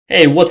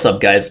Hey, what's up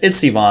guys?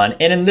 It's Ivan,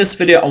 and in this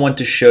video I want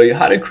to show you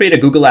how to create a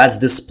Google Ads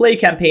display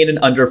campaign in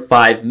under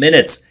 5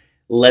 minutes.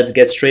 Let's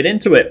get straight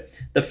into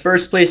it. The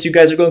first place you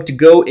guys are going to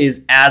go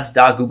is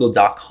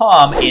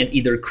ads.google.com and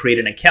either create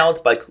an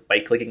account by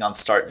clicking on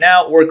Start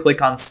Now or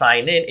click on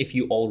Sign In if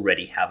you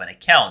already have an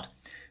account.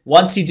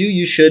 Once you do,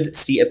 you should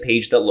see a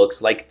page that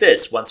looks like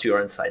this once you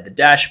are inside the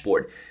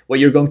dashboard. What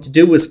you're going to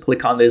do is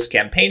click on this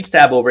Campaigns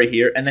tab over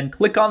here and then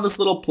click on this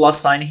little plus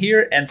sign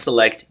here and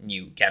select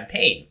New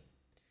Campaign.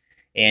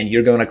 And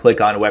you're going to click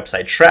on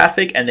website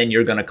traffic, and then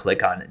you're going to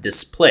click on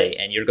display,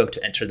 and you're going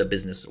to enter the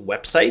business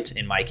website.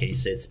 In my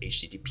case, it's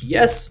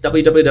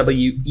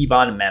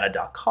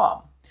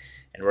https://www.ivanmana.com.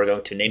 And we're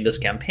going to name this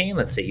campaign,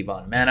 let's say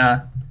Ivan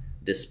Mana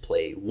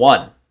Display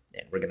 1.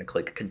 And we're going to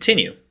click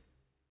continue.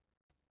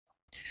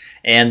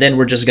 And then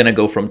we're just going to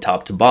go from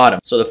top to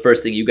bottom. So the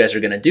first thing you guys are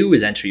going to do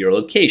is enter your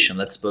location.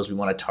 Let's suppose we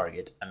want to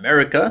target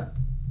America.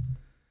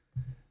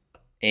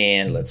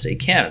 And let's say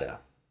Canada.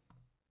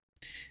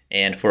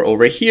 And for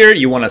over here,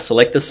 you want to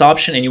select this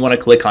option and you want to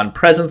click on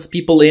presence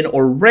people in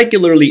or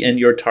regularly in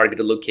your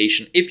targeted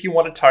location if you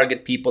want to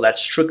target people that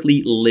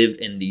strictly live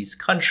in these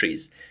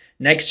countries.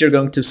 Next, you're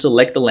going to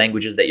select the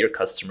languages that your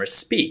customers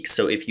speak.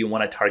 So if you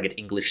want to target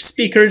English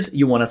speakers,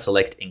 you want to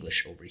select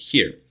English over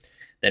here.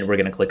 Then we're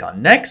going to click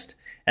on next.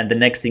 And the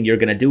next thing you're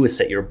going to do is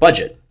set your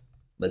budget.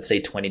 Let's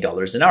say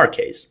 $20 in our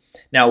case.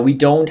 Now, we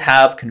don't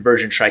have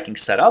conversion tracking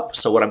set up.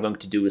 So what I'm going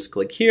to do is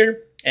click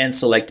here and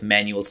select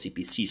manual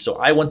CPC. So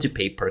I want to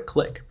pay per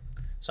click.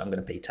 So I'm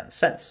going to pay 10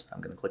 cents.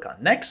 I'm going to click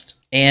on next.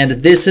 And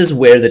this is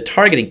where the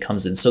targeting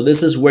comes in. So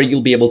this is where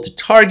you'll be able to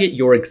target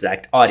your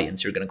exact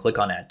audience. You're going to click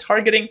on add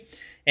targeting.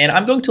 And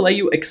I'm going to let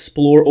you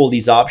explore all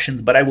these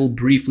options, but I will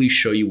briefly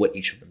show you what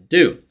each of them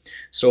do.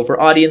 So for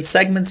audience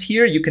segments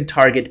here, you can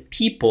target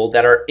people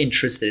that are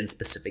interested in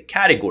specific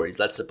categories.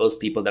 Let's suppose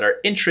people that are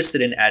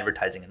interested in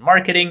advertising and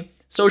marketing,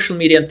 social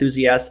media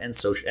enthusiasts, and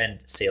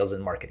sales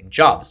and marketing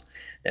jobs.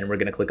 Then we're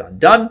going to click on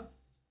done,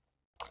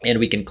 and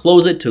we can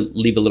close it to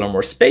leave a little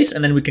more space,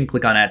 and then we can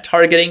click on add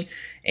targeting.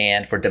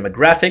 And for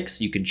demographics,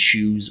 you can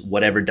choose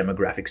whatever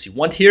demographics you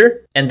want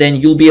here, and then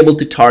you'll be able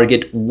to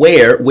target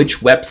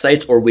which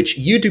websites or which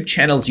YouTube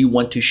channels you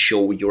want to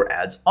show your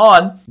ads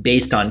on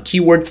based on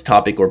keywords,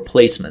 topic, or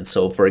placement.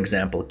 So for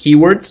example,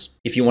 keywords,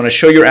 if you want to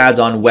show your ads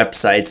on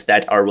websites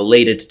that are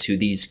related to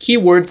these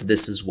keywords,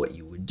 this is what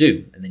you would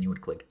do, and then you would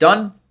click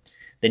done.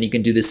 Then you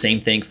can do the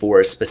same thing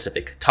for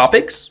specific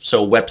topics,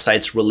 so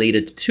websites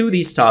related to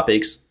these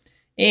topics.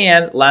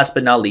 And last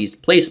but not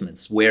least,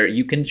 placements, where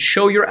you can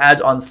show your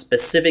ads on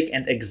specific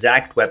and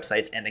exact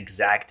websites and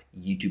exact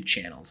YouTube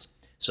channels.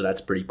 So that's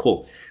pretty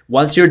cool.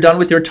 Once you're done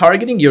with your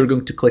targeting, you're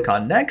going to click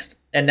on next.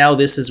 And now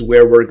this is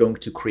where we're going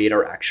to create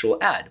our actual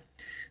ad.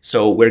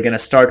 So we're going to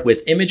start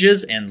with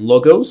images and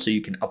logos. So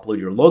you can upload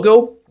your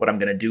logo. What I'm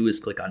going to do is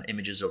click on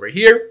images over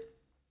here.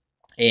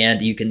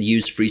 And you can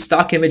use free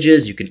stock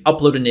images, you can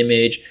upload an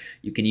image,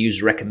 you can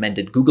use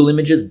recommended Google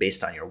images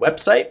based on your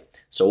website.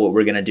 So what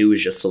we're gonna do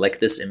is just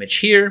select this image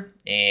here,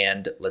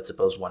 and let's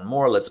suppose one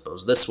more, let's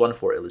suppose this one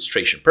for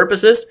illustration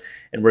purposes,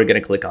 and we're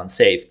gonna click on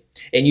save.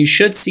 And you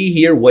should see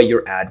here what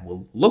your ad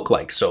will look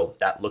like. So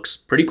that looks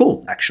pretty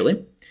cool,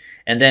 actually.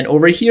 And then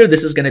over here,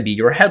 this is gonna be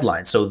your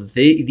headline. So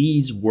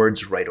these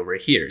words right over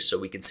here. So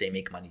we can say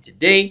make money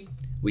today.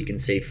 We can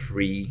say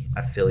free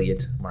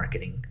affiliate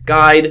marketing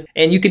guide,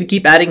 and you can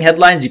keep adding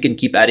headlines. You can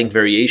keep adding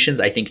variations.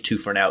 I think 2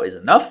 for now is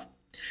enough.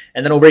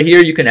 And then over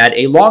here, you can add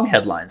a long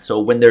headline. So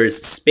when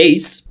there's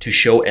space to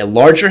show a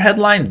larger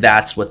headline,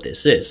 that's what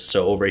this is.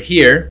 So over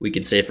here, we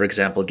can say, for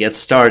example, get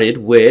started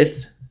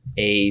with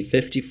a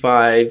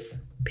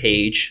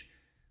 55-page,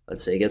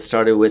 let's say get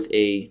started with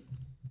a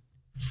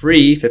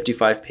free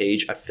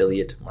 55-page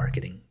affiliate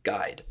marketing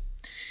guide.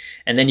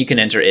 And then you can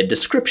enter a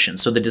description.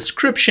 So the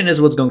description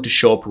is what's going to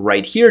show up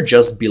right here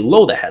just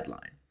below the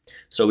headline.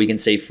 So we can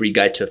say free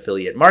guide to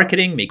affiliate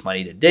marketing, make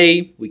money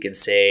today. We can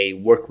say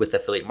work with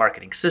affiliate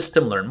marketing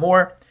system, learn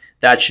more.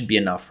 That should be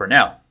enough for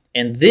now.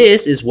 And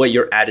this is what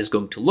your ad is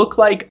going to look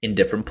like in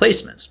different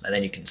placements. And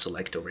then you can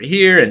select over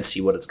here and see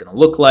what it's going to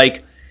look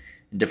like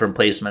in different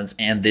placements.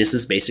 And this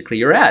is basically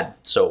your ad.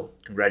 So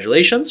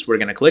congratulations. We're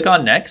going to click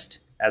on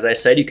next. As I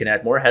said, you can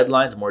add more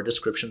headlines, more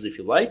descriptions if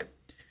you like.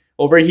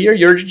 Over here,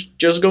 you're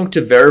just going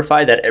to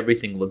verify that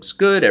everything looks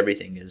good,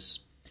 everything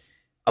is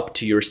up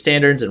to your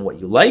standards and what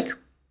you like.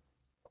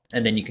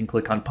 And then you can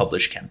click on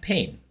Publish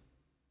Campaign.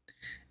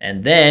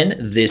 And then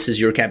this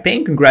is your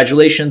campaign.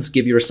 Congratulations,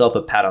 give yourself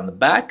a pat on the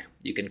back.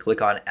 You can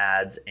click on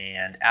Ads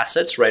and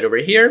Assets right over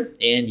here,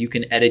 and you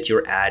can edit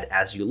your ad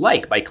as you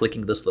like by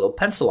clicking this little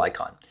pencil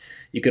icon.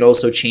 You can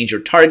also change your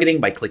targeting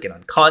by clicking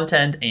on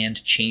content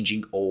and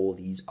changing all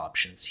these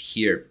options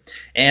here.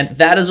 And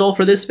that is all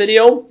for this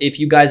video. If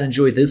you guys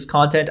enjoy this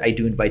content, I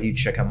do invite you to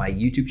check out my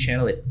YouTube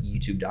channel at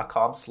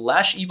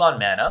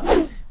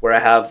youtube.com/IvanMana, where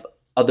I have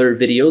other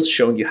videos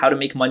showing you how to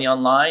make money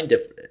online,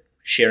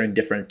 sharing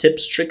different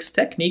tips, tricks,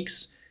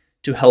 techniques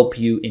to help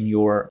you in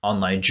your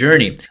online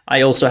journey.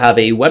 I also have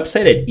a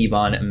website at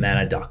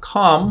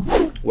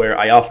ivanmana.com where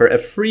I offer a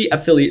free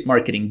affiliate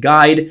marketing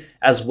guide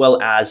as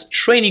well as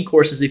training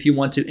courses if you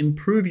want to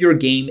improve your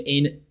game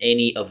in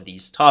any of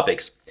these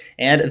topics.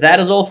 And that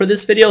is all for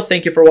this video.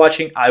 Thank you for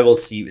watching. I will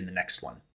see you in the next one.